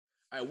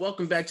All right,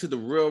 welcome back to the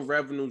Real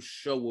Revenue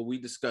Show, where we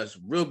discuss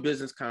real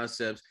business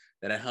concepts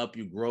that'll help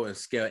you grow and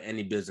scale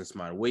any business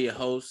model. We're your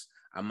hosts.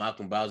 I'm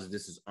Malcolm Bowser.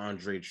 This is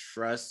Andre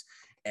Truss.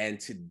 And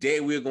today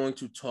we're going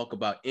to talk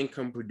about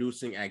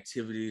income-producing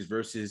activities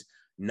versus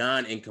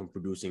non-income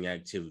producing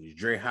activities.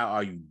 Dre, how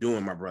are you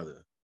doing, my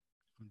brother?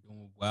 I'm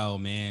doing well,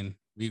 man.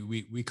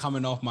 We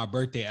coming off my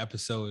birthday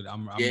episode.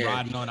 I'm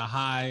riding on a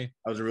high.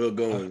 That was a real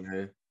good one,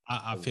 man.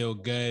 I feel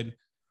good.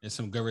 There's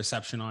some good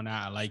reception on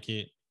that. I like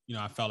it.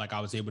 I felt like I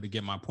was able to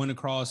get my point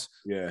across.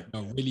 Yeah.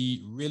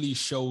 Really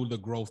show the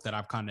growth that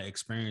I've kind of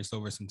experienced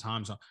over some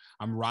time. So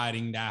I'm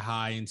riding that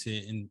high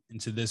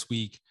into this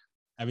week.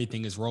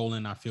 Everything is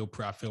rolling. I feel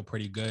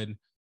pretty good,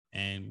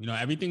 and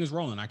everything is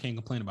rolling. I can't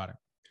complain about it.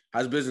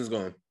 How's business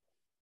going?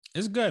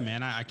 It's good,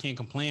 man. I can't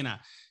complain.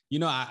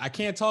 I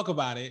can't talk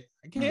about it.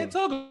 I can't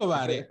talk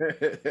about it.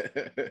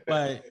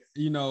 But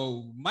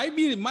might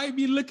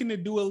be looking to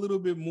do a little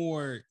bit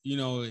more.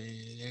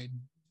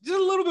 Just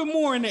a little bit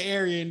more in the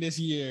area in this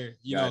year,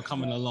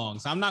 coming along.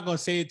 So I'm not going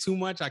to say it too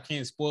much. I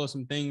can't spoil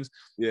some things.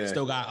 Yeah.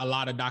 Still got a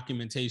lot of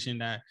documentation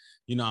that,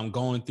 I'm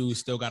going through.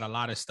 Still got a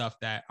lot of stuff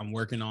that I'm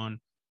working on.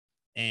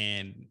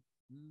 And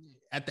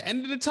at the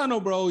end of the tunnel,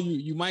 bro,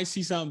 you might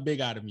see something big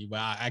out of me, but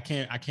I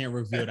can't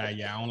reveal that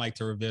yet. I don't like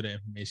to reveal the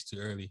information too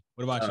early.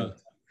 What about you?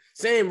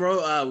 Same,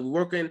 bro.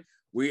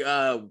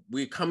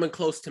 We're coming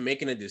close to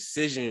making a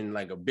decision,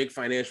 like a big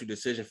financial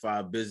decision for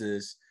our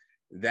business,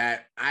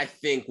 that I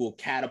think will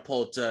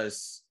catapult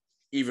us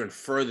even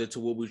further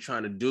to what we're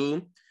trying to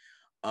do.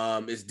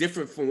 It's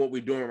different from what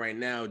we're doing right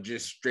now,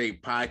 just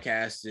straight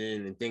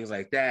podcasting and things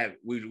like that.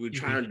 We're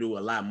trying to do a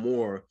lot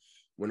more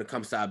when it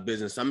comes to our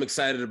business. So I'm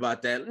excited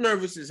about that.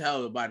 Nervous as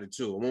hell about it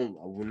too.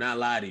 I will not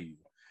lie to you.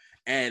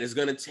 And it's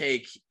going to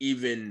take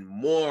even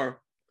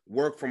more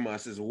work from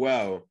us as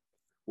well,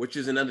 which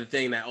is another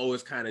thing that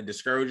always kind of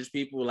discourages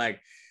people. Like,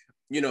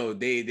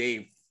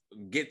 they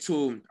get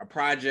to a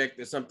project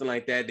or something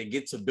like that, they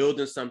get to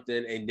building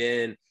something, and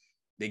then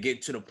they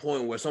get to the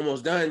point where it's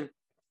almost done.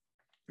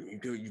 You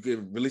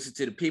can release it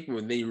to the people,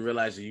 and then you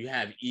realize that you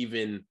have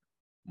even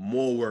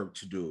more work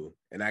to do,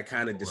 and that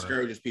kind of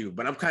discourages people.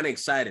 But I'm kind of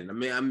excited. I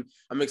mean,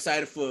 I'm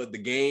excited for the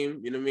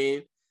game. You know what I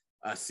mean?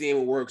 Seeing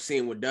what works,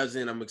 seeing what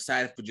doesn't. I'm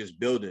excited for just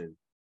building.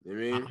 You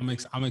know what I mean?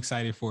 I'm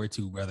excited for it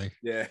too, brother.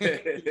 Yeah. You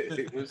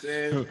know what I'm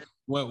saying?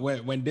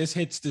 When this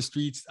hits the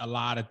streets, a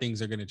lot of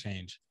things are gonna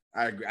change.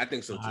 I agree. I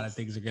think so too. A lot of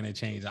things are gonna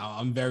change.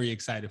 I'm very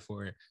excited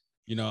for it.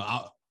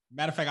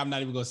 Matter of fact, I'm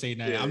not even gonna say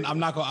that. Yeah. I'm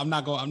not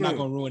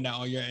gonna ruin that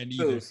on your end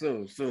either.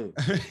 Soon.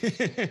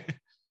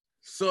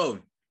 So,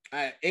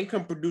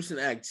 income producing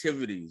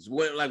activities.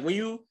 When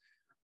you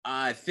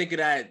think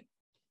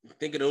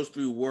of those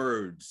three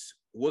words,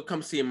 what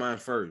comes to your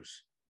mind first?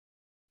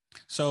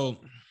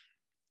 So,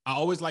 I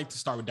always like to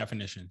start with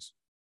definitions,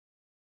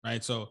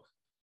 right? So,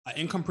 an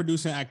income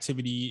producing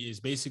activity is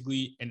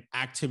basically an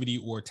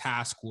activity or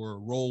task or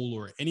role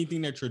or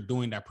anything that you're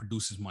doing that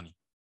produces money,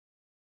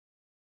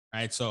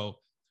 right? So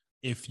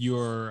if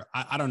you're,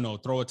 I don't know,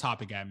 throw a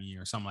topic at me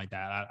or something like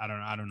that. I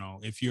don't know.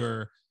 If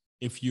you're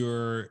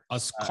a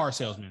car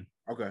salesman,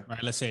 okay,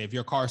 right? Let's say if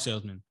you're a car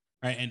salesman,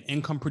 right? An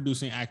income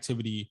producing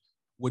activity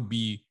would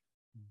be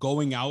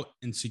going out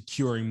and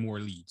securing more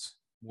leads,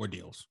 more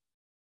deals,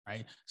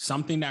 right?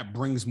 Something that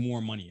brings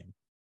more money in.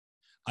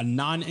 A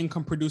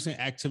non-income producing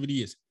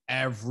activity is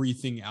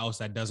everything else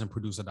that doesn't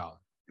produce a dollar.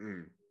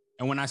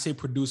 And when I say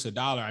produce a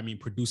dollar, I mean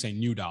produce a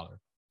new dollar.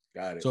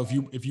 Got it. So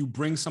if you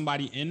bring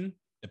somebody in,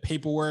 the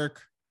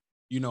paperwork,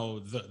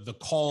 the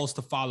calls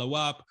to follow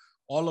up,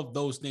 all of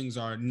those things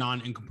are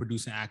non-income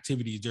producing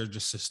activities. They're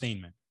just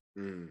sustainment.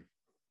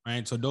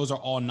 Right? So those are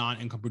all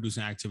non-income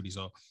producing activities.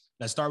 So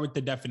let's start with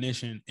the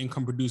definition.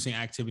 Income producing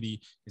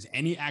activity is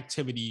any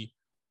activity,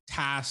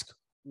 task,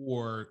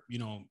 or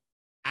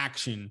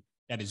action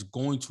that is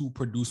going to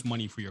produce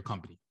money for your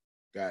company.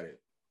 Got it.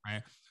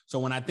 Right. So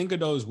when I think of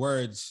those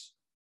words,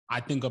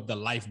 I think of the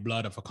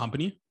lifeblood of a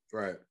company.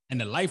 Right.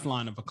 And the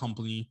lifeline of a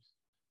company,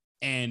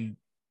 and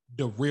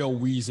the real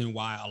reason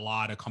why a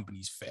lot of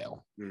companies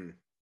fail.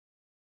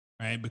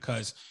 Right.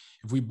 Because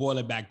if we boil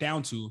it back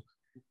down to,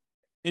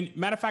 and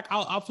matter of fact,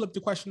 I'll flip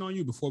the question on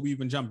you before we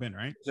even jump in,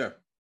 right? Sure.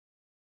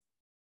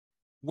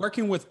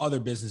 Working with other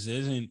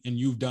businesses, and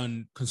you've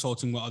done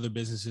consulting with other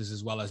businesses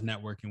as well as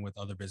networking with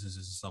other businesses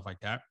and stuff like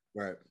that.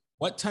 Right.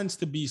 What tends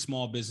to be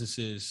small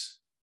businesses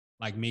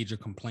like major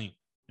complaint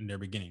in their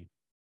beginning?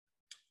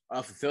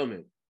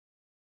 Fulfillment,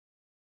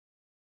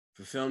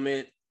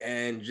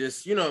 and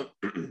just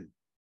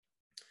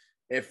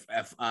if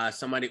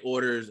somebody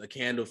orders a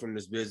candle from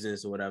this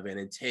business or whatever, and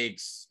it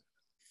takes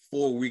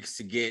 4 weeks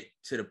to get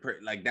to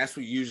the that's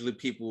what usually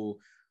people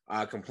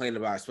complain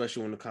about,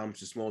 especially when it comes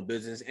to small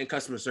business and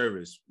customer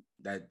service.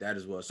 That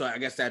as well. So I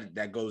guess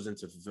that goes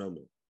into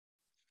fulfillment.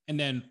 And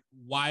then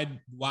why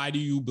do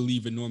you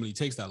believe it normally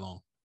takes that long?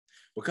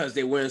 Because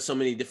they're wearing so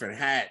many different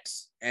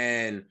hats,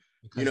 and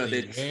because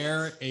they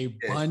wear a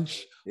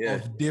bunch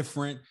of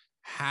different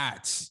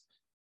hats.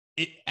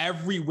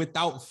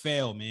 Without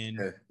fail,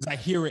 man. I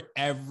hear it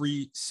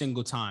every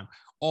single time.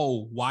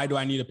 oh, why do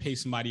I need to pay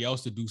somebody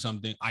else to do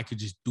something? I could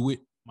just do it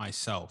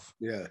myself.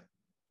 Yeah.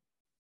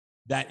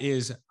 That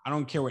is, I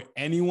don't care what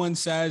anyone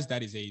says,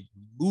 that is a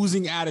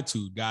losing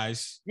attitude,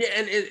 guys. Yeah,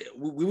 and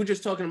we were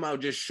just talking about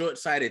just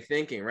short-sighted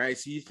thinking, right?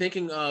 So you're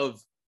thinking of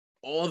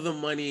all the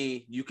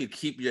money you could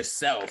keep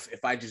yourself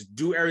if I just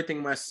do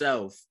everything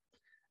myself.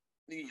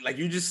 Like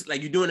you're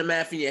doing the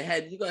math in your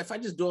head. You go, if I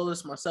just do all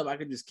this myself, I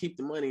could just keep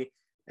the money.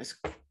 That's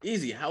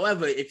easy.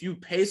 However, if you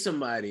pay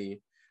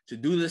somebody to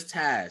do this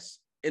task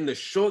in the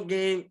short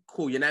game,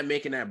 cool, you're not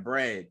making that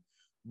bread,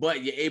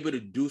 but you're able to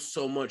do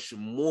so much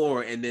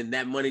more, and then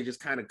that money just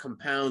kind of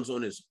compounds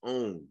on its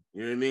own.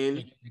 You know what I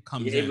mean? It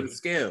comes you're able to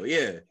scale,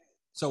 yeah.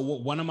 So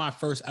one of my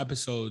first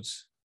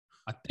episodes,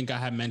 I think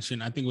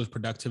it was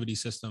productivity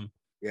system.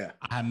 Yeah.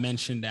 I had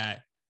mentioned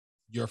that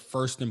your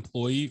first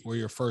employee or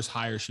your first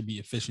hire should be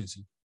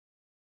efficiency.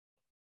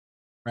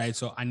 Right.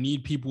 So I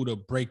need people to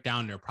break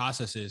down their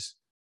processes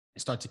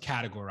and start to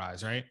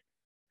categorize, right?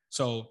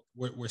 So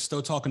we're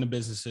still talking to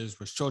businesses.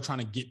 We're still trying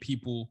to get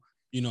people,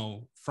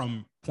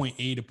 from point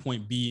A to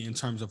point B in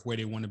terms of where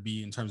they want to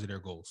be in terms of their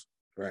goals.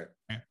 Right.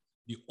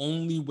 The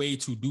only way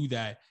to do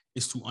that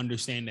is to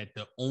understand that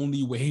the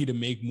only way to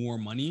make more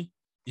money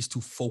is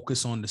to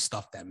focus on the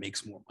stuff that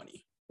makes more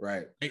money.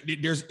 Right.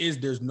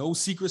 There's no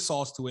secret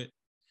sauce to it.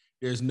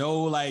 There's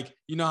no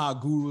how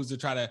gurus are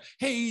try to,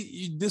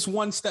 hey, this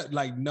one step.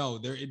 Like, no,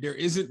 there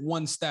isn't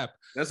one step.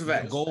 That's a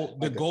fact.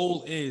 The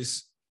goal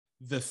is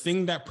the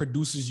thing that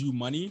produces you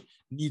money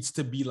needs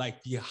to be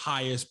like the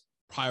highest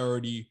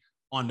priority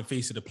on the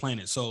face of the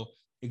planet. So,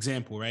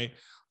 example, right?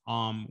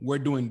 We're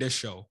doing this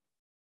show,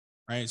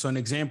 right? So, an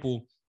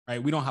example,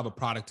 right? We don't have a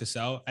product to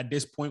sell at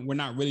this point. We're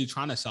not really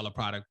trying to sell a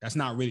product. That's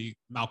not really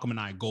Malcolm and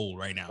I goal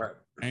right now.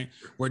 Right?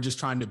 We're just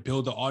trying to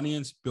build the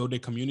audience, build a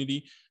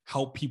community,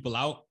 help people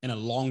out. And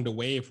along the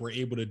way, if we're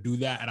able to do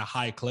that at a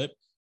high clip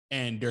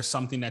and there's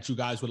something that you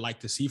guys would like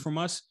to see from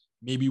us,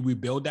 maybe we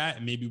build that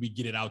and maybe we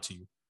get it out to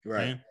you.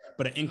 Right.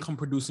 But an income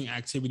producing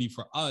activity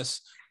for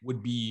us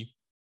would be,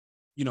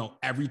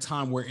 every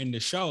time we're in the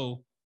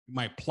show, you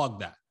might plug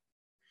that.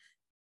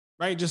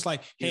 Right. Just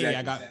like, hey,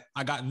 exactly.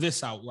 I got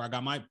this out where I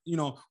got my,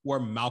 where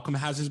Malcolm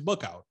has his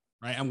book out.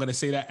 Right. I'm going to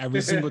say that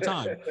every single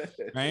time.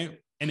 Right.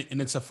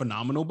 And it's a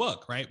phenomenal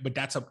book, right? But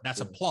that's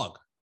a plug,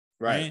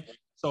 right?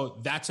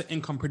 So that's an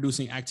income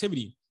producing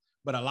activity.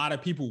 But a lot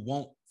of people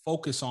won't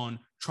focus on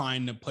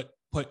trying to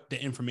put the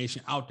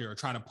information out there or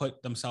trying to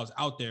put themselves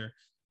out there.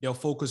 They'll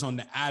focus on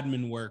the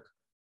admin work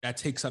that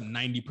takes up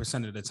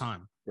 90% of the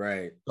time.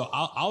 Right. So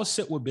I'll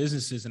sit with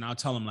businesses and I'll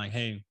tell them like,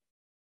 hey,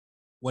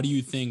 what do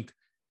you think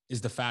is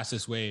the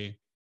fastest way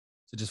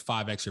to just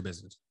 5x your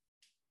business?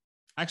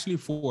 Actually,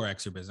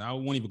 4x your business. I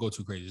won't even go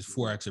too crazy. Just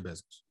 4x your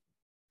business.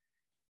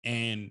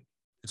 And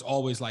it's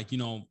always like,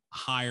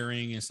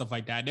 hiring and stuff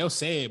like that. They'll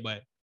say it,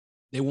 but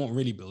they won't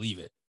really believe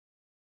it.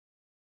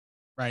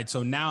 Right.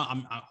 So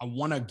now I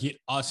want to get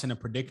us in a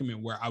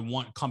predicament where I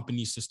want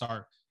companies to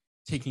start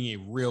taking a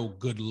real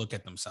good look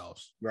at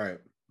themselves. Right.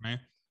 Right.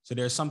 So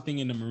there's something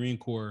in the Marine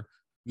Corps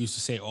we used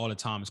to say all the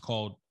time. It's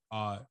called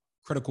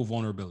critical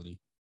vulnerability.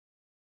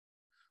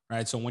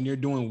 Right. So when you're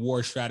doing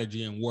war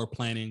strategy and war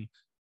planning,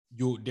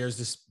 there's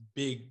this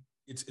big,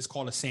 it's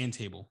called a sand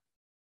table.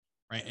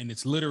 Right. And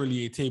it's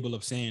literally a table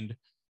of sand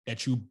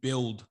that you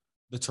build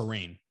the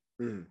terrain.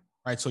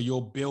 Right. So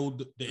you'll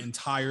build the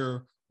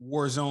entire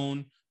war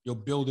zone. You'll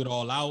build it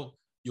all out.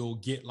 You'll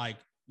get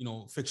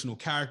fictional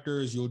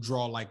characters. You'll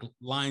draw like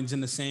lines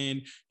in the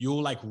sand.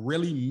 You'll like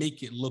really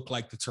make it look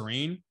like the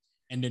terrain.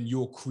 And then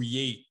you'll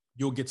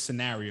get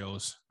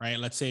scenarios, right?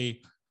 Let's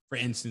say, for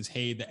instance,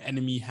 hey, the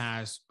enemy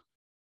has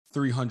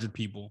 300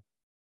 people.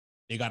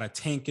 They got a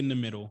tank in the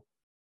middle.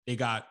 They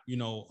got,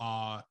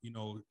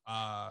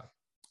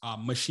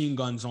 machine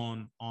guns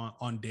on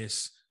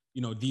this,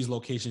 these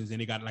locations,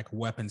 and they got like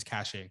weapons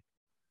cache,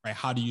 right?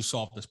 How do you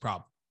solve this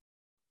problem?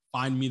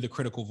 Find me the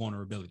critical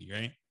vulnerability,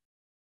 right?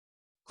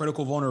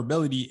 Critical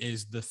vulnerability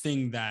is the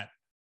thing that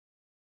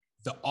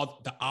the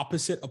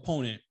opposite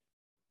opponent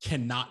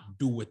cannot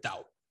do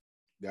without.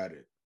 Got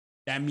it.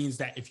 That means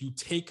that if you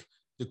take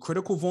the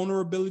critical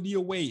vulnerability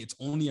away, it's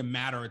only a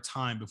matter of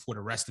time before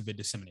the rest of it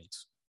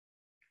disseminates.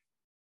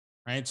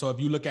 Right. So if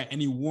you look at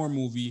any war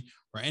movie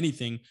or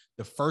anything,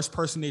 the first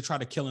person they try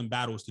to kill in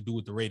battle is to do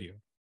with the radio.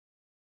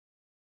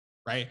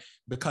 Right.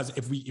 Because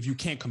if you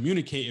can't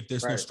communicate, if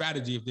there's no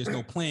strategy, if there's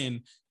no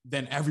plan,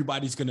 then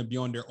everybody's going to be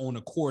on their own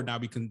accord. Now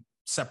we can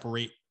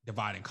separate,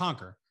 divide, and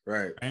conquer.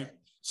 Right.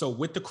 So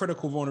with the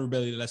critical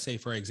vulnerability, let's say,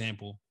 for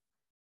example,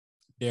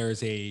 there's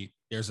the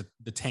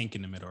tank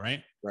in the middle,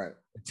 right? Right.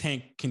 The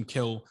tank can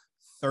kill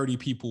 30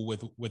 people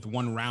with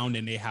one round,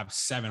 and they have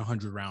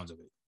 700 rounds of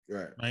it.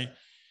 Right. Right.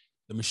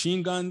 The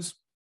machine guns,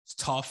 it's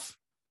tough,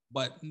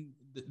 but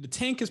the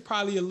tank is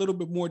probably a little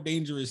bit more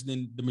dangerous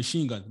than the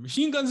machine guns. The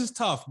machine guns is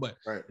tough, but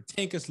the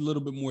tank is a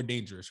little bit more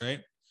dangerous,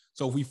 right?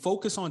 So if we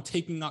focus on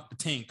taking out the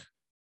tank,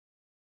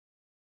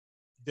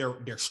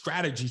 their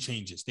strategy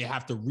changes. We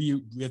have to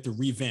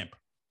revamp.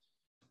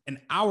 And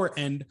our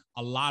end,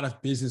 a lot of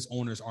business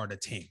owners are the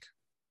tank,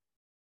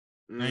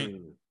 right?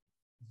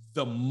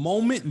 the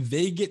moment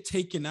they get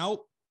taken out,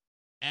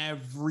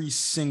 every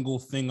single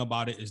thing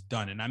about it is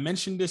done. And I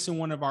mentioned this in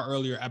one of our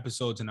earlier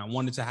episodes, and I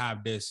wanted to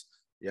have this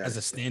as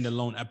a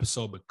standalone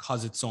episode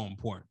because it's so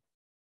important.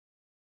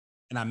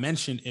 And I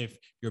mentioned if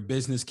your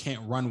business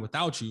can't run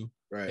without you,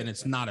 then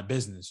it's not a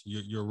business.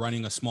 You're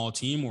running a small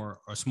team or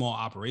a small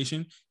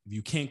operation. If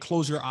you can't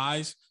close your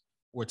eyes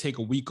or take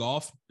a week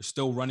off, you're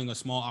still running a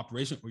small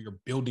operation or you're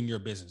building your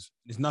business.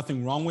 There's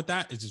nothing wrong with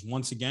that. It's just,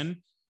 once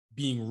again,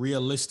 being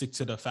realistic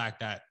to the fact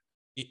that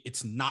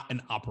it's not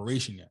an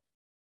operation yet.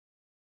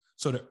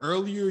 So the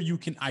earlier you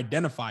can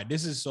identify,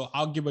 so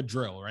I'll give a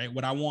drill, right?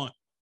 What I want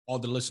all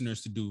the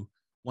listeners to do,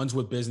 ones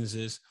with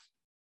businesses,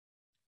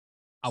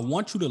 I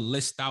want you to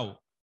list out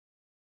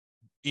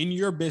in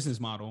your business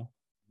model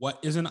what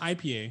is an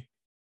IPA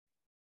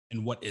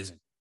and what isn't.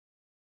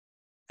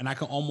 And I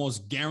can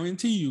almost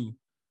guarantee you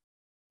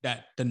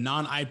that the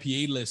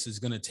non-IPA list is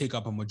going to take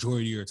up a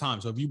majority of your time.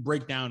 So if you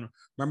break down,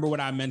 remember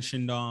what I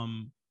mentioned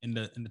in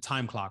the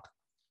time clock,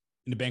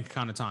 in the bank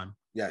account of time?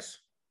 Yes.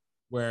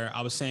 Where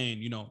I was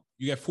saying, you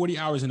get 40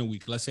 hours in a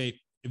week. Let's say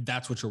if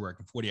that's what you're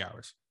working, 40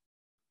 hours.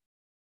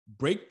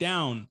 Break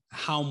down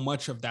how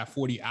much of that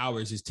 40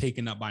 hours is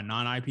taken up by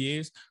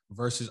non-IPAs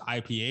versus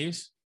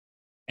IPAs,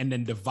 and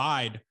then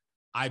divide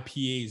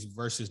IPAs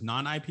versus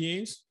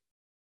non-IPAs.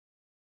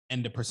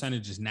 And the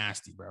percentage is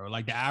nasty, bro.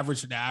 Like the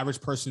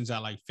average person's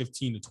at like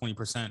 15 to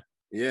 20%.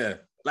 Yeah.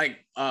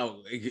 Like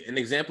an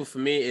example for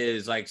me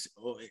is like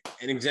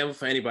an example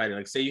for anybody.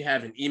 Like say you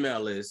have an email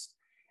list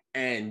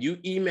and you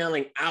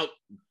emailing out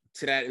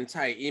to that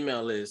entire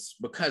email list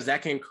because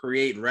that can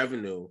create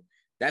revenue.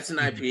 That's an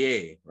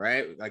IPA,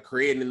 right? Like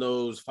creating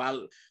those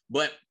follow,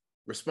 but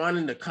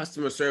responding to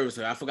customer service.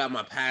 Like, I forgot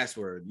my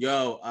password.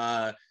 Yo,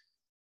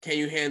 can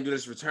you handle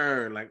this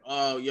return? Like,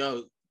 oh,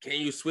 yo,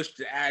 can you switch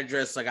the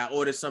address? Like I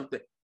ordered something.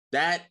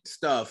 That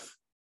stuff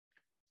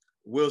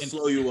will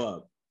slow you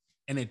up.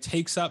 And it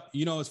takes up,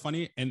 it's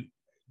funny. And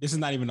this is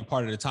not even a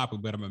part of the topic,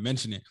 but I'm going to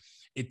mention it.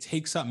 It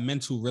takes up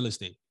mental real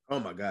estate. Oh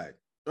my God.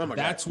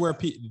 That's where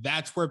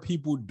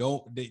people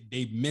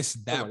they miss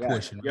that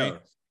portion, right? Yo.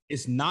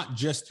 It's not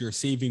just you're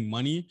saving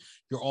money,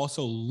 you're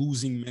also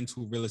losing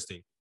mental real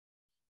estate,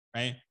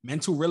 right?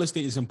 Mental real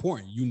estate is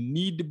important. You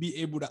need to be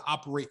able to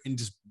operate and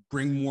just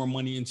bring more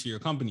money into your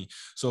company.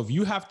 So if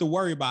you have to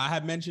worry about, I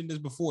have mentioned this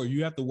before,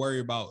 you have to worry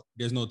about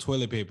there's no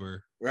toilet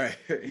paper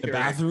in the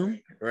bathroom.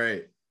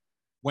 Right.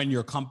 When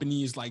your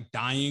company is like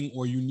dying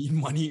or you need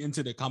money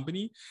into the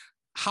company,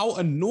 how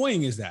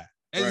annoying is that?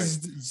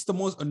 It's the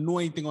most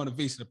annoying thing on the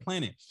face of the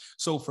planet.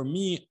 So for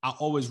me, I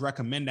always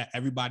recommend that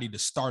everybody to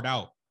start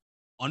out,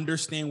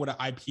 understand what an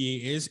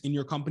IPA is in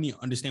your company,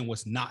 understand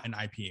what's not an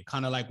IPA.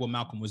 Kind of like what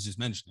Malcolm was just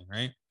mentioning,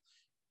 right?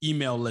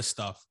 Email list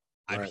stuff,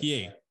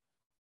 IPA. Right.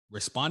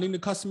 Responding to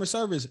customer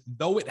service,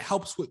 though it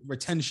helps with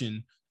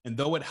retention and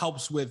though it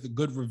helps with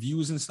good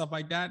reviews and stuff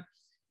like that,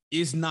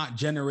 is not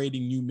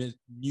generating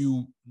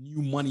new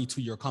money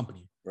to your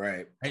company.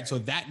 Right. So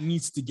that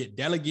needs to get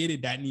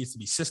delegated. That needs to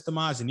be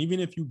systemized. And even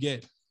if you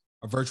get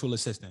a virtual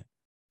assistant,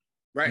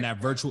 right, and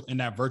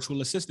that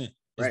virtual assistant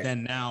is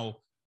then now,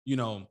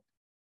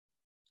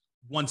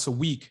 once a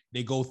week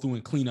they go through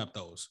and clean up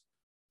those.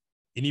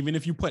 And even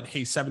if you put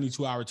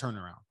 72-hour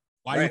turnaround,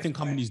 why do you think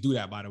companies do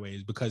that? By the way,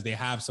 is because they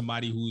have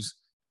somebody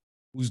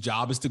whose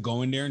job is to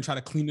go in there and try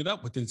to clean it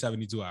up within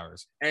 72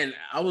 hours. And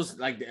I was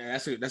like,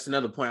 that's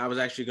another point I was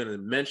actually going to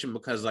mention,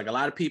 because like a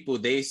lot of people,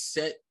 they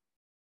set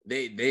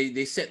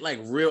like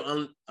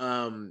real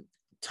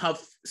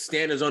tough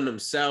standards on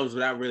themselves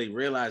without really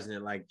realizing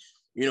it. Like,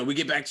 we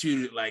get back to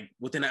you like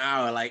within an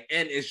hour, like,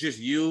 and it's just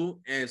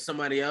you and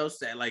somebody else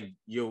that like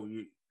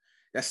you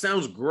that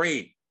sounds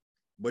great,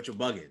 but you're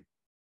bugging.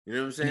 You know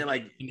what I'm saying?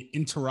 Like, it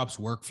interrupts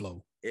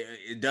workflow.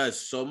 It does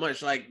so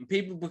much. Like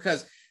people,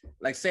 because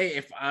like say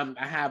if I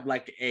have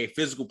like a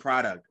physical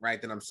product,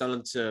 right, that I'm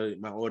selling to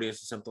my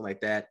audience or something like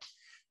that,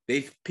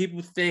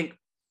 people think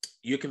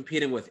you're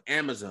competing with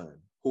Amazon,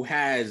 who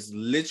has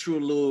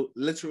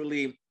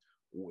literally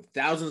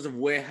thousands of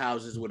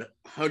warehouses with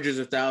hundreds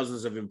of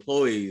thousands of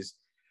employees,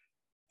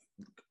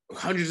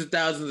 hundreds of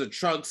thousands of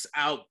trucks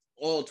out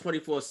all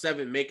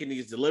 24/7 making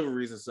these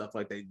deliveries and stuff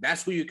like that.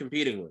 That's who you're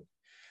competing with.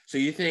 So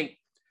you think,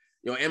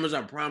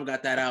 Amazon Prime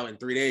got that out in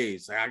 3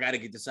 days. Like, I got to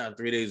get this out in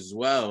 3 days as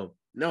well.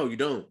 No, you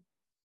don't.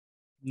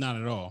 Not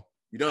at all.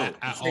 You don't.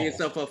 You're setting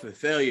yourself up for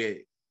failure,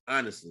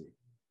 honestly.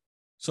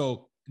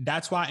 So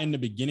that's why in the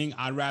beginning,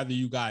 I'd rather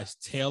you guys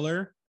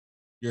tailor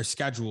your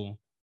schedule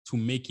to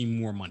making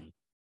more money.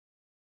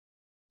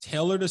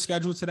 Tailor the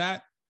schedule to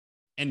that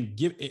and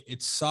give it.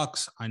 It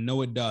sucks. I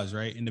know it does,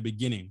 right? In the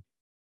beginning,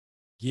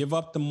 give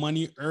up the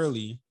money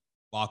early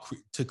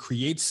to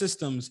create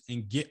systems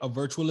and get a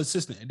virtual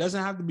assistant. It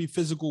doesn't have to be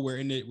physical. We're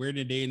in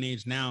the day and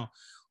age now.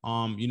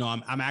 I'm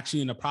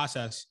actually in the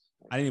process.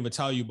 I didn't even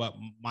tell you, but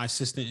my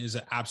assistant is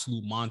an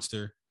absolute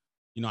monster.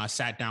 I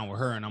sat down with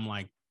her and I'm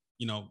like,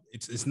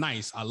 it's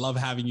nice. I love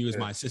having you as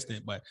my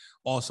assistant, but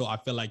also I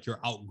feel like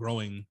you're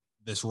outgrowing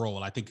this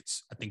role. I think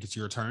it's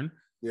your turn.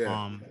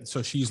 Yeah.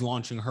 So she's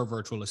launching her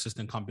virtual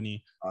assistant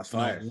company.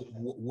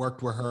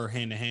 Worked with her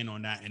hand to hand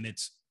on that, and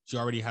she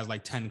already has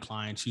like 10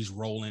 clients. She's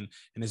rolling,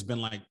 and it's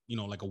been like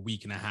like a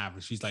week and a half,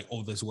 and she's like,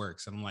 "Oh, this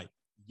works," and I'm like,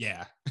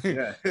 "Yeah,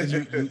 yeah."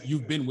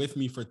 You've been with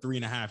me for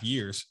 3.5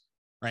 years,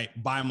 right?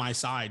 By my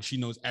side, she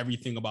knows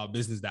everything about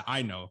business that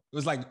I know. It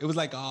was like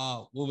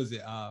what was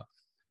it?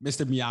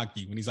 Mr.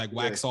 Miyagi when he's like,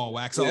 "Wax on,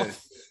 wax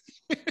off."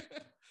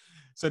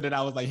 So then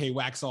I was like, "Hey,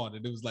 wax on,"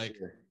 and it was like,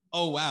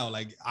 "Oh wow,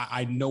 like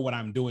I know what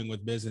I'm doing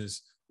with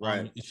business."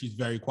 Right. She's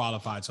very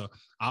qualified, so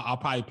I'll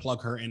probably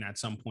plug her in at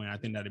some point. I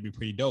think that'd be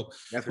pretty dope.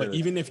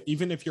 Definitely. But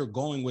even if you're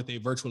going with a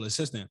virtual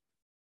assistant,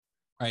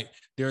 right?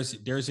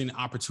 There's an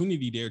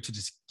opportunity there to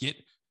just get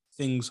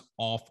things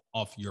off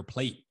your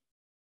plate,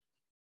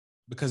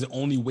 because it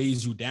only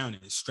weighs you down.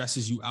 It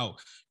stresses you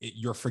out.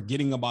 You're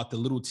forgetting about the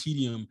little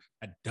tedium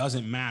that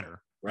doesn't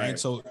matter, right?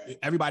 So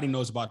everybody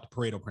knows about the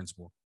Pareto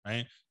principle,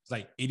 right? It's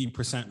like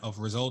 80% of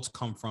results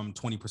come from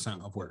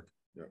 20% of work,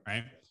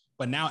 right?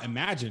 But now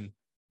imagine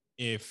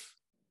if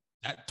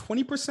that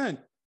 20%,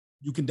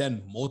 you can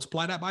then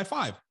multiply that by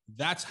 5.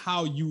 That's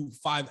how you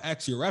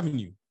 5x your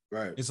revenue.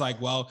 Right. It's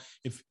like, well,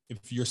 if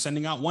you're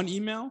sending out 1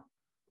 email,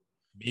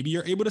 maybe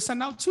you're able to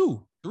send out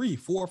 2, 3,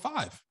 4,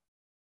 5.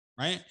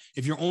 Right?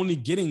 If you're only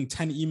getting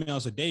 10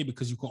 emails a day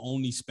because you can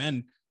only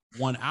spend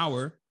 1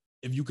 hour,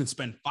 if you can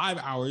spend 5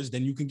 hours,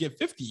 then you can get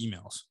 50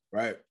 emails.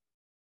 Right.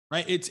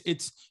 Right.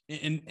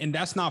 And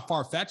that's not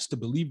far-fetched to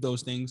believe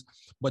those things.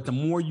 But the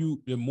more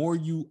you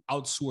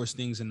outsource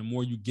things and the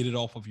more you get it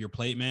off of your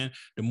plate, man,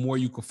 the more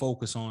you can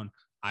focus on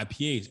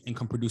IPAs,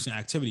 income producing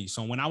activities.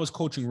 So when I was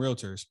coaching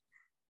realtors,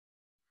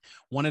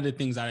 one of the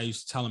things that I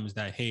used to tell them is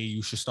that, hey,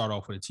 you should start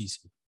off with a TC.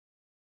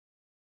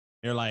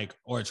 They're like,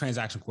 or a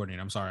transaction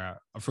coordinator. I'm sorry,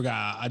 I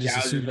forgot. I just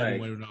assumed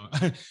everyone would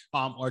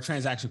know. Or a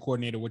transaction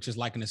coordinator, which is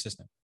like an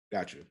assistant.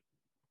 Gotcha.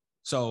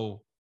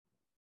 So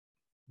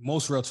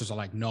most realtors are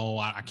like, no,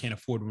 I can't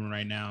afford one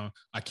right now.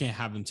 I can't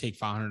have them take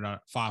 $500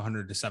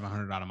 to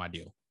 $700 out of my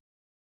deal.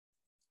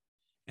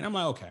 And I'm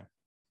like, okay,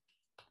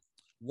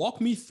 walk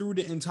me through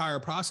the entire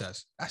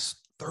process. That's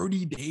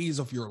 30 days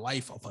of your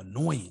life of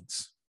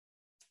annoyance.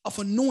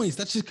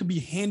 That just could be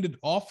handed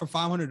off for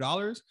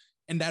 $500.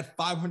 And that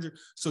 500,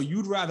 so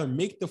you'd rather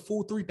make the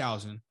full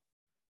 3,000,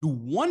 do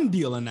 1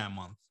 deal in that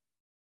month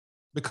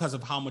because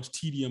of how much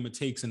tedium it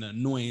takes and the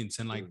annoyance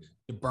and like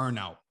the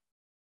burnout,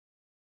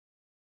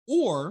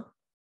 or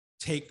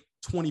take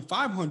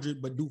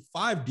 2,500 but do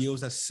 5 deals.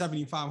 That's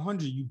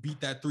 7,500. You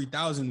beat that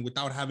 3,000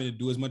 without having to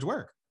do as much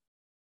work.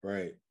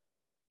 Right.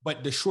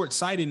 But the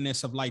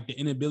short-sightedness of like the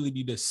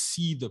inability to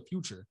see the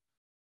future.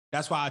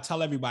 That's why I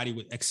tell everybody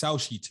with Excel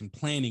sheets and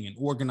planning and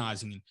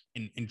organizing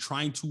and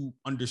trying to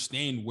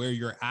understand where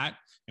you're at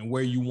and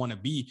where you want to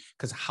be.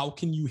 Because how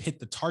can you hit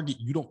the target?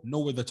 You don't know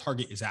where the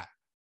target is at.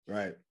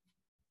 Right.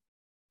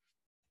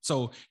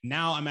 So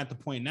now I'm at the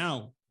point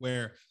now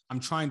where I'm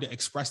trying to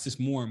express this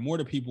more and more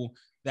to people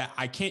that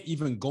I can't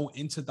even go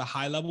into the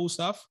high level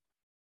stuff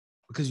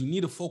because you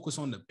need to focus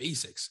on the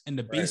basics. And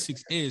the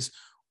basics is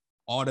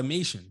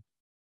automation.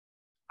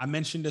 I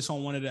mentioned this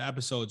on one of the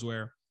episodes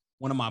where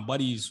one of my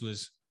buddies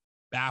was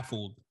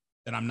baffled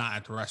that I'm not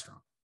at the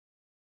restaurant.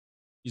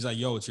 He's like,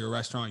 yo, it's your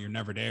restaurant. You're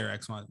never there.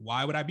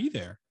 Why would I be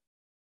there?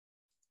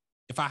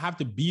 If I have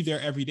to be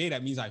there every day,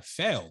 that means I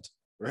failed.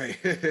 Right.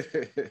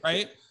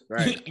 Right.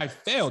 Right. I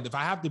failed. If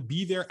I have to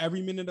be there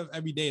every minute of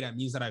every day, that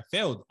means that I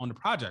failed on the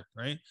project.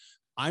 Right.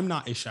 I'm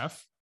not a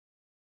chef.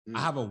 I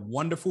have a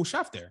wonderful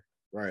chef there.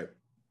 Right.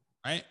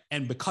 Right.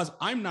 And because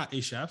I'm not a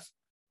chef,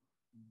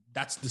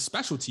 that's the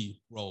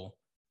specialty role.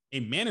 A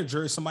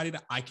manager is somebody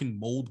that I can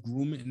mold,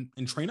 groom,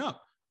 and train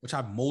up, which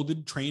I've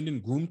molded, trained,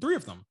 and groomed 3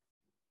 of them.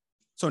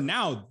 So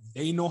now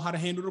they know how to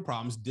handle the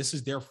problems. This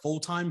is their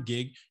full-time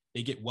gig.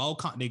 They get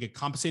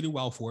compensated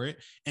well for it.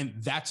 And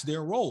that's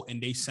their role.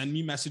 And they send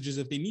me messages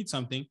if they need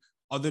something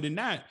other than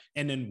that.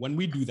 And then when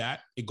we do that,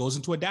 it goes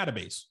into a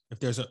database. If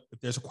there's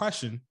a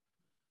question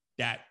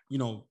that,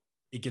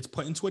 it gets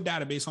put into a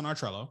database on our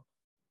Trello.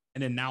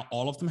 And then now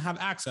all of them have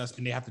access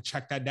and they have to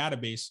check that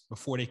database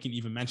before they can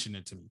even mention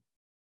it to me.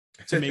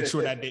 To make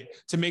sure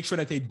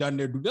that they've done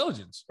their due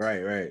diligence.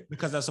 Right.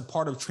 Because that's a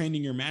part of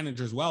training your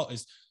manager as well,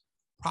 is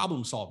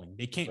problem solving.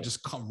 They can't just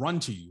run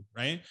to you,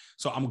 right?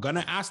 So I'm going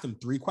to ask them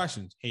 3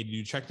 questions. Hey, did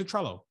you check the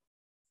Trello?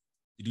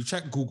 Did you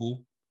check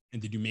Google?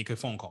 And did you make a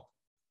phone call?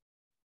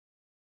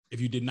 If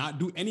you did not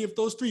do any of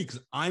those 3, because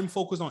I'm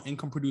focused on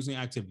income producing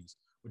activities,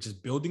 which is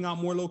building out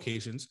more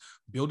locations,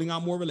 building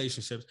out more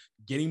relationships,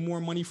 getting more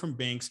money from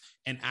banks,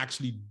 and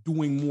actually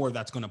doing more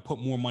that's going to put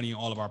more money in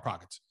all of our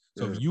pockets.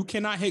 So if you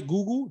cannot hit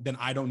Google, then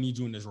I don't need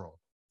you in this role.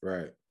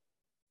 Right.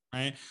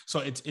 Right. So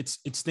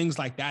it's things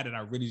like that I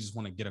really just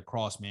want to get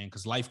across, man,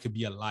 because life could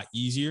be a lot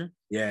easier.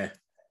 Yeah.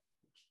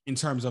 In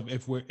terms of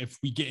if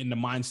we get in the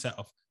mindset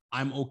of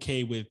I'm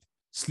okay with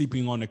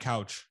sleeping on the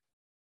couch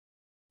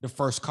the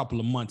first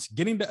couple of months,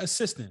 getting the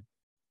assistant.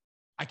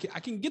 I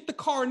can get the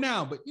car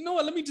now, but you know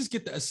what? Let me just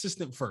get the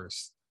assistant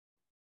first.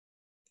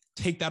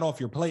 Take that off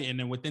your plate. And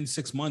then within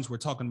 6 months, we're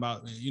talking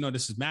about,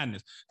 this is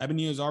madness.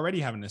 Ebony is already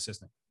having an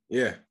assistant.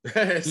 Yeah.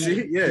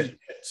 See, yeah.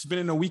 It's been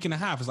in a week and a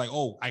half. It's like,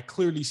 oh, I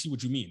clearly see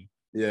what you mean.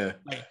 Yeah.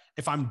 Like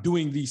if I'm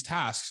doing these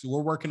tasks,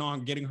 we're working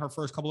on getting her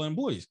first couple of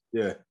employees.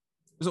 Yeah.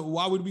 So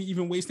why would we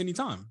even waste any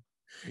time?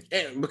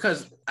 And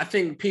because I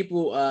think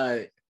people,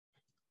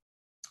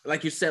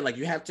 like you said, like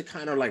you have to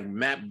kind of like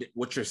map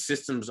what your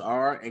systems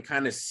are and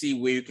kind of see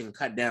where you can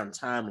cut down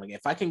time. Like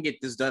if I can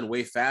get this done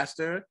way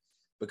faster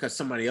because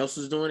somebody else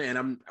is doing it, and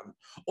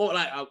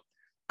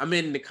I'm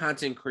in the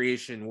content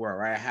creation world,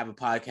 right? I have a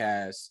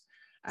podcast.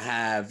 I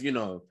have,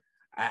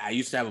 I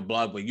used to have a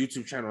blog, but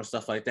YouTube channel and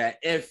stuff like that.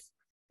 If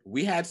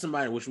we had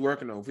somebody, which we're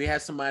working on, if we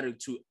had somebody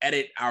to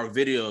edit our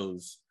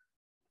videos,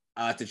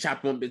 to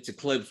chop them up into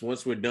clips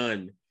once we're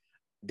done,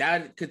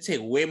 that could take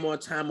way more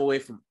time away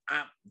from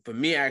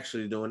me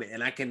actually doing it,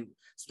 and I can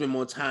spend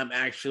more time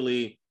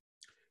actually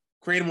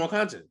creating more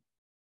content.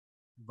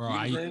 Bro,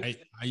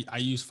 I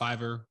use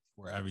Fiverr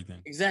for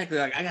everything. Exactly.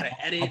 Like I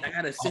gotta edit, I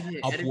gotta sit here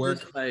and edit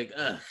this, like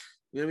you know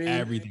what I mean?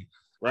 Everything.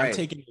 Right. I'm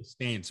taking a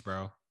stance,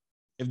 bro.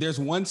 If there's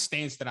one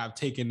stance that I've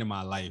taken in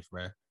my life,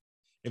 bro,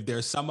 if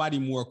there's somebody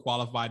more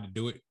qualified to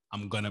do it,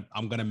 I'm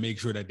gonna make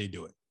sure that they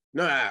do it.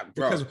 No,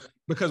 bro.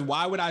 Because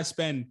why would I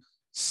spend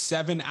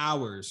 7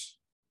 hours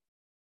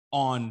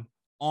on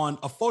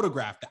a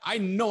photograph that I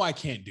know I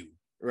can't do?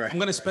 Right. I'm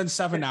gonna spend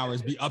 7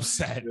 hours, be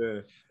upset.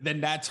 Yeah.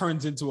 Then that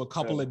turns into a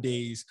couple of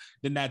days.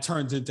 Then that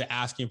turns into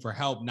asking for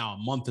help. Now a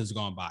month has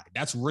gone by.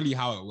 That's really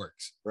how it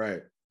works.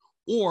 Right.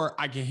 Or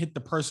I can hit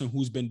the person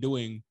who's been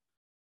doing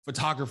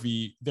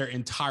photography their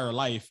entire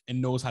life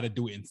and knows how to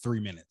do it in 3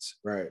 minutes.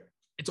 Right.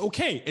 It's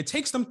okay. It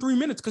takes them 3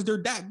 minutes because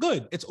they're that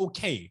good. It's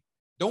okay.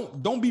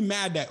 Don't be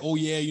mad that, oh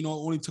yeah, it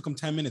only took them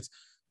 10 minutes.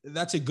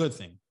 That's a good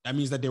thing. That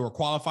means that they were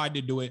qualified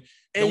to do it.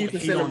 And you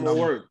can send them more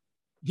work.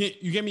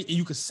 You get me? And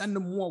you can send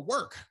them more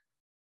work.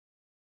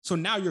 So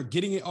now you're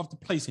getting it off the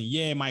place, and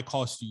yeah, it might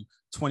cost you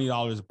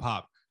 $20 a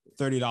pop,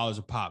 $30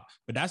 a pop.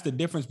 But that's the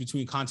difference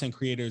between content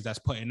creators that's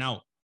putting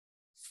out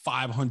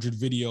 500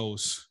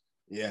 videos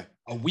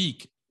a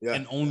week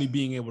and only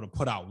being able to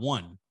put out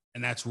one.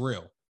 And that's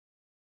real.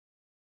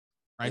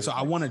 Right. So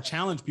I want to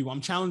challenge people.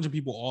 I'm challenging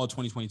people all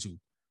 2022.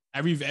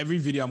 Every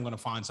video I'm going to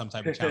find some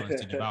type of challenge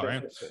to give out.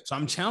 Right. So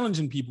I'm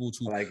challenging people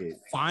to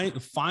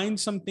find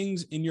some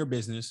things in your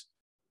business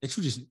that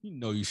you just,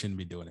 you shouldn't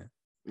be doing it.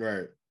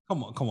 Right.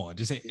 Come on.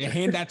 Just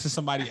hand that to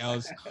somebody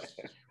else.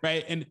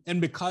 Right.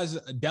 And because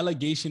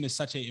delegation is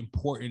such an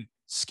important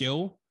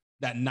skill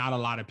that not a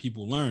lot of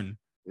people learn.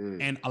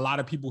 And a lot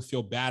of people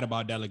feel bad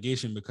about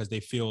delegation because they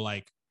feel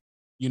like,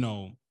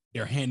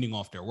 they're handing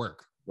off their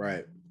work.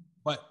 Right.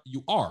 But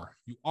you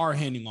are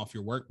handing off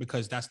your work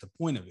because that's the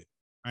point of it.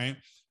 Right.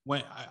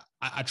 When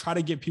I try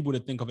to get people to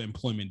think of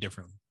employment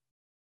differently.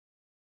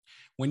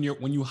 When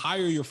you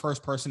hire your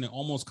first person, it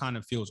almost kind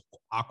of feels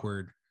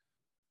awkward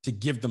to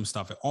give them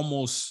stuff. It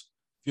almost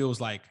feels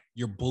like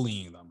you're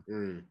bullying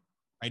them.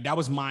 Right. That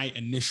was my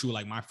initial,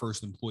 like my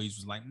first employees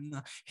was like,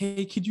 nah,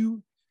 hey, could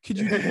you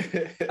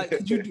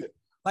do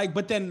like,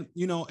 but then,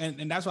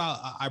 and that's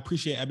why I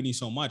appreciate Ebony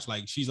so much.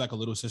 Like, she's like a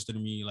little sister to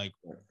me, like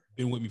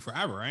been with me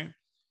forever. Right.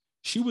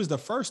 She was the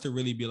first to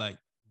really be like,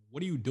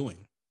 what are you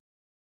doing?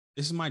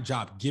 This is my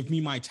job. Give me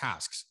my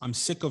tasks. I'm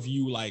sick of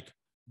you. Like,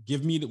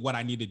 give me what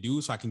I need to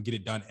do so I can get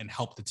it done and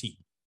help the team.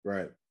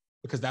 Right.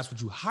 Because that's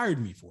what you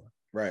hired me for.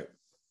 Right.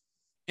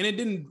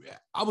 And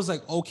I was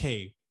like,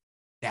 okay,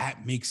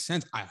 that makes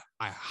sense. I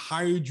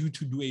hired you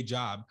to do a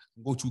job.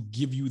 I'm going to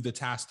give you the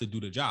task to do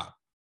the job.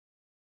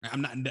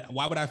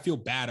 Why would I feel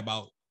bad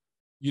about,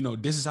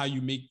 this is how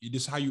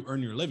you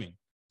earn your living.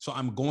 So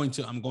I'm going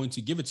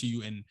to give it to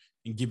you and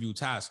give you a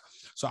task.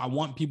 So I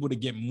want people to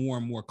get more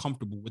and more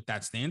comfortable with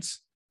that stance.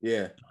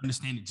 Yeah.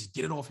 Understand it. Just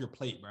get it off your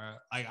plate, bro.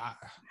 Like,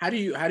 how do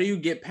you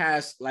get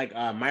past like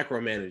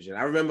micromanaging?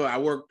 I remember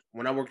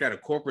when I worked at a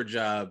corporate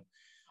job,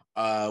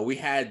 we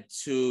had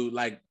to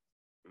I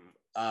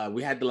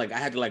had to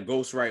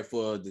ghostwrite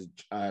for the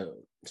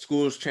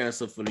school's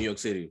chancellor for New York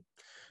City.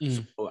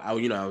 So I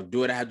would do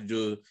what I had to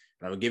do,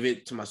 and I would give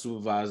it to my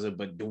supervisor.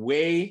 But the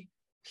way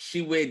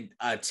she would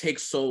take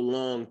so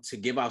long to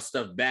give our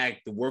stuff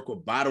back, the work would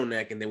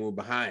bottleneck, and then we're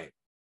behind.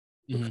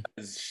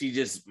 Because she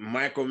just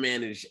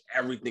micromanaged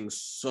everything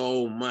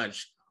so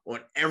much on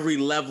every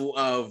level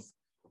of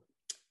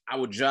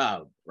our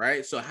job,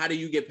 right? So how do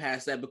you get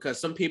past that? Because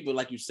some people,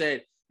 like you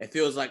said, it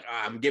feels like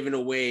I'm giving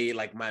away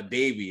like my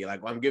baby.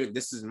 Like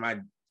this is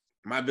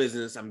my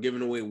business. I'm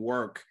giving away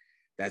work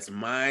that's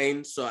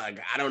mine. So I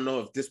don't know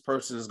if this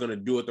person is going to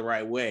do it the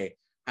right way.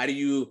 How do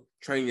you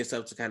train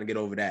yourself to kind of get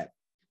over that?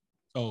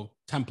 So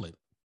template,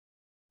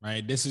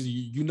 right? This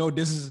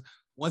is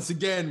once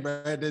again,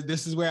 bro,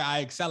 this is where I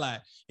excel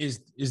at is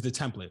the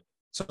template.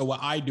 So what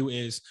I do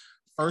is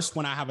first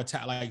when I have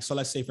so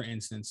let's say for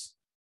instance,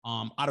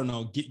 I don't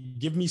know,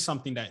 give me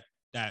something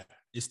that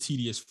is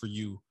tedious for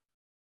you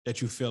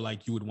that you feel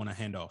like you would want to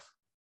hand off.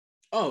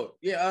 Oh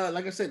yeah,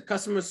 like I said,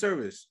 customer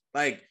service.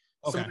 Like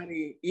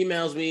somebody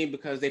emails me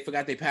because they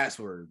forgot their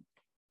password.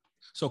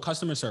 So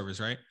customer service,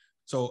 right?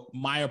 So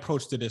my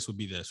approach to this would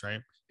be this,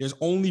 right? There's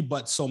only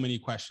but so many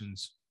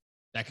questions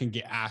that can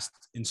get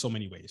asked in so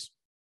many ways.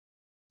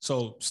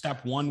 So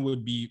step one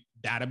would be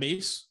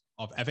database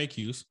of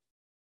FAQs.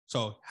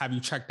 So have you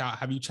checked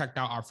out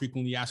our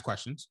frequently asked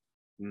questions?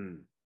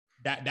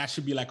 That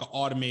should be like an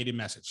automated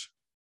message,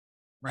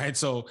 right?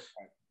 So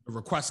the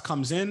request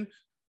comes in,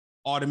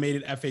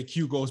 automated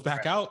FAQ goes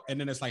back out, and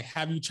then it's like,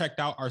 have you checked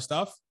out our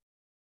stuff?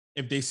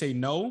 If they say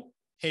no,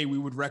 hey, we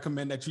would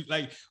recommend that you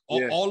like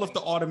all of the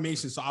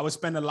automation. So I would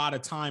spend a lot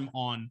of time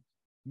on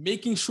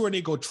making sure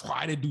they go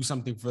try to do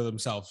something for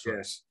themselves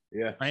first.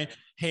 Yeah. Right.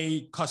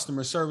 Hey,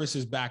 customer service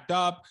is backed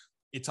up.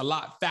 It's a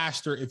lot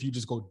faster if you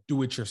just go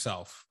do it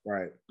yourself.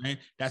 Right.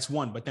 That's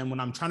one. But then when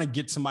I'm trying to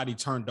get somebody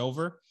turned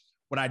over,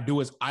 what I do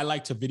is I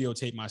like to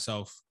videotape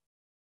myself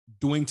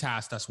doing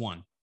tasks. That's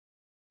one.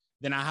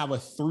 Then I have a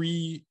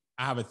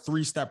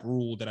 3-step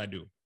rule that I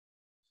do.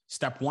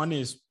 Step one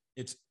is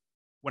it's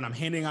when I'm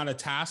handing out a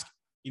task,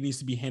 it needs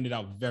to be handed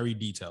out very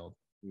detailed.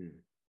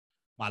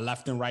 My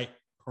left and right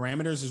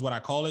parameters is what I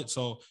call it.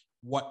 So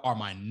what are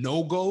my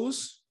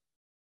no-goes?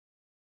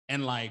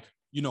 And like,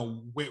 you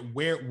know,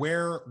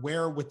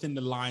 where within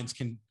the lines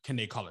can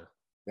they color?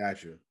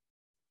 Gotcha.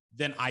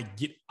 Then I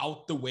get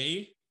out the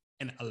way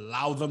and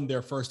allow them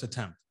their first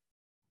attempt.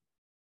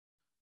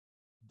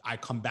 I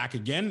come back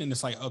again and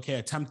it's like, okay,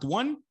 attempt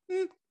one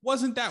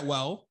wasn't that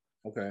well.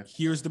 Okay.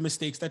 Here's the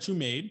mistakes that you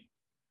made.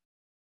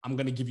 I'm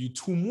going to give you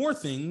 2 more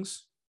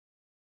things.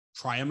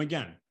 Try them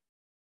again.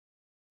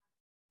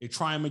 They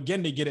try them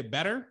again. They get it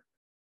better.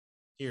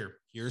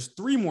 Here's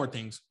 3 more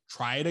things.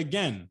 Try it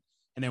again.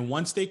 And then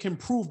once they can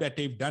prove that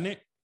they've done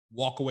it,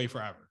 walk away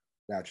forever.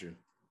 Got you.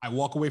 I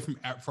walk away from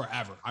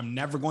forever. I'm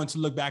never going to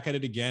look back at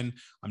it again.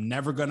 I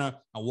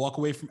walk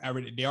away from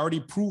ever. They already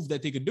proved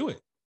that they could do it.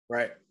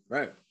 Right.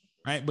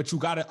 But you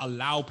got to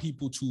allow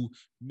people to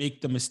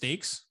make the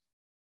mistakes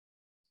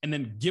and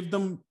then give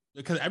them,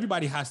 because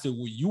everybody has to,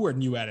 you were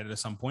new at it at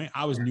some point.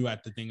 I was new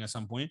at the thing at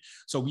some point.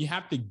 So we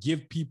have to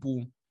give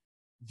people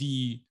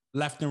the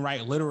left and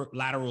right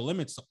lateral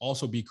limits to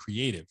also be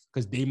creative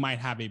because they might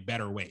have a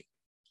better way.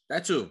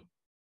 That too.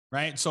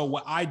 Right. So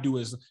what I do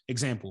is,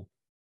 example,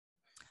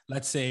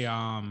 let's say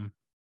I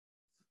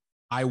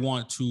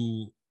want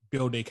to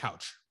build a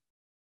couch.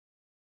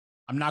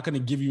 I'm not going to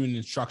give you an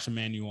instruction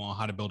manual on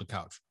how to build a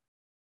couch.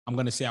 I'm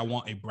going to say I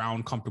want a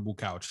brown, comfortable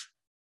couch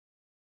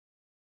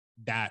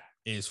that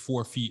is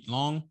 4 feet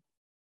long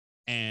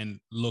and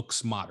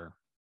looks modern.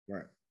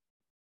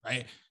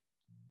 Right.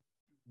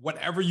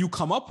 Whatever you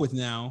come up with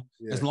now,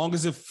 as long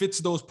as it fits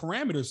those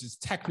parameters, is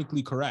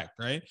technically correct.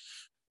 Right.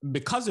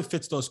 Because it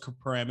fits those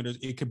parameters,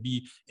 it could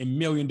be a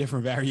million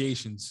different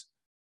variations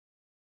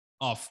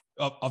of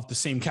the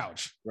same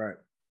couch. Right.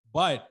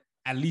 But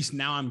at least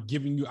now I'm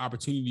giving you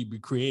opportunity to be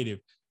creative,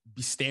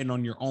 stand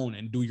on your own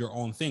and do your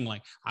own thing.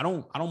 Like I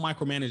don't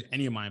micromanage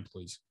any of my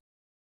employees,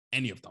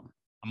 any of them.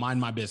 I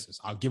mind my business.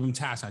 I'll give them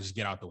tasks. I just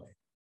get out the way.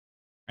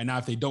 And now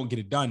if they don't get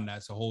it done,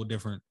 that's a whole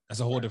different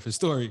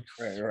story.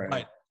 Right.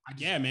 But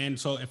yeah, man.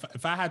 So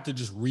if I had to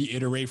just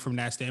reiterate from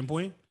that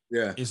standpoint,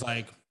 it's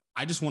like,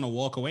 I just want to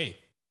walk away.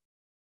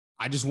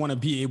 I just want to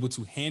be able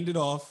to hand it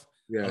off,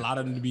 allow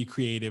them to be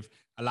creative,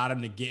 allow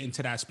them to get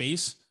into that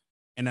space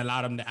and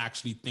allow them to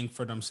actually think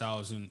for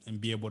themselves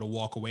and be able to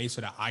walk away so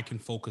that I can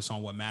focus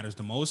on what matters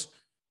the most,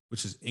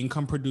 which is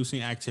income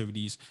producing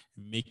activities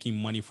and making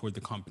money for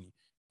the company.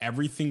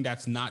 Everything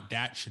that's not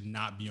that should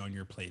not be on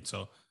your plate.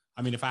 So,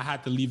 I mean, if I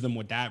had to leave them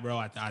with that, bro,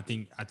 I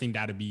think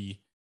that'd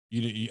be,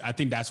 I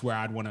think that's where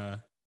I'd want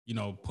to,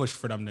 push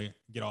for them to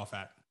get off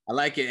at. I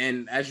like it.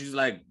 And as you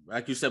like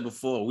you said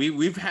before,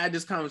 we've had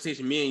this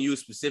conversation, me and you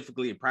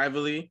specifically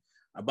privately,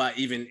 about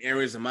even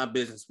areas of my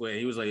business where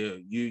he was like,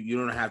 you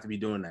don't have to be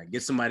doing that.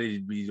 Get somebody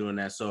to be doing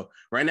that. So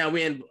right now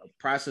we're in the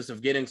process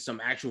of getting some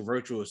actual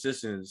virtual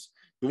assistants,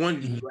 the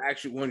ones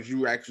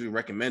you actually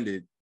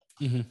recommended.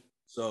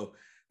 So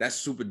that's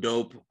super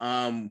dope.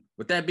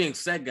 With that being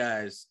said,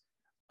 guys,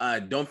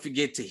 don't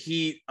forget to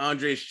heed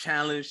Andre's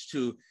challenge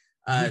to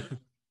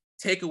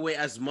take away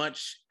as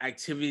much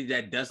activity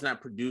that does not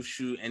produce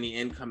you any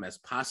income as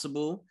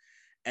possible.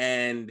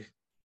 And,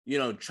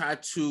 try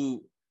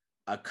to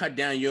cut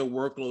down your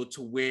workload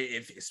to where,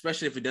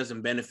 especially if it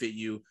doesn't benefit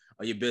you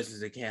or your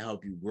business, it can't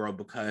help you grow,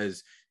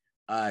 because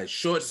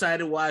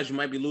short-sighted wise, you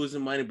might be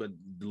losing money, but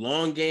the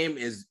long game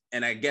is,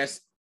 and I guess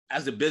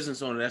as a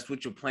business owner, that's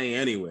what you're playing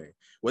anyway,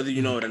 whether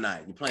you know it or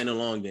not, you're playing a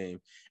long game,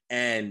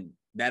 and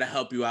that'll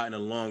help you out in the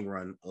long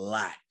run a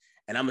lot.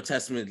 And I'm a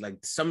testament,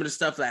 like some of the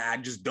stuff that I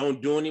just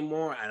don't do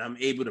anymore, and I'm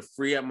able to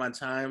free up my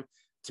time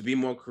to be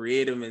more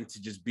creative and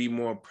to just be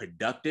more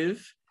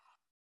productive,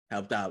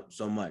 helped out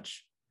so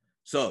much.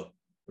 So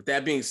with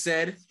that being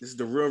said, this is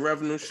the Real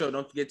Revenue Show.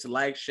 Don't forget to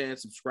like, share, and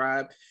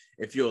subscribe.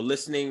 If you're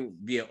listening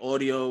via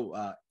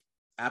audio,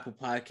 Apple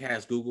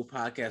Podcasts, Google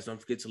Podcasts,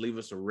 don't forget to leave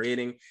us a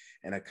rating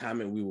and a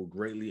comment. We will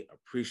greatly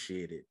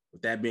appreciate it.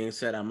 With that being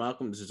said, I'm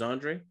Malcolm. This is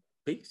Andre.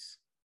 Peace.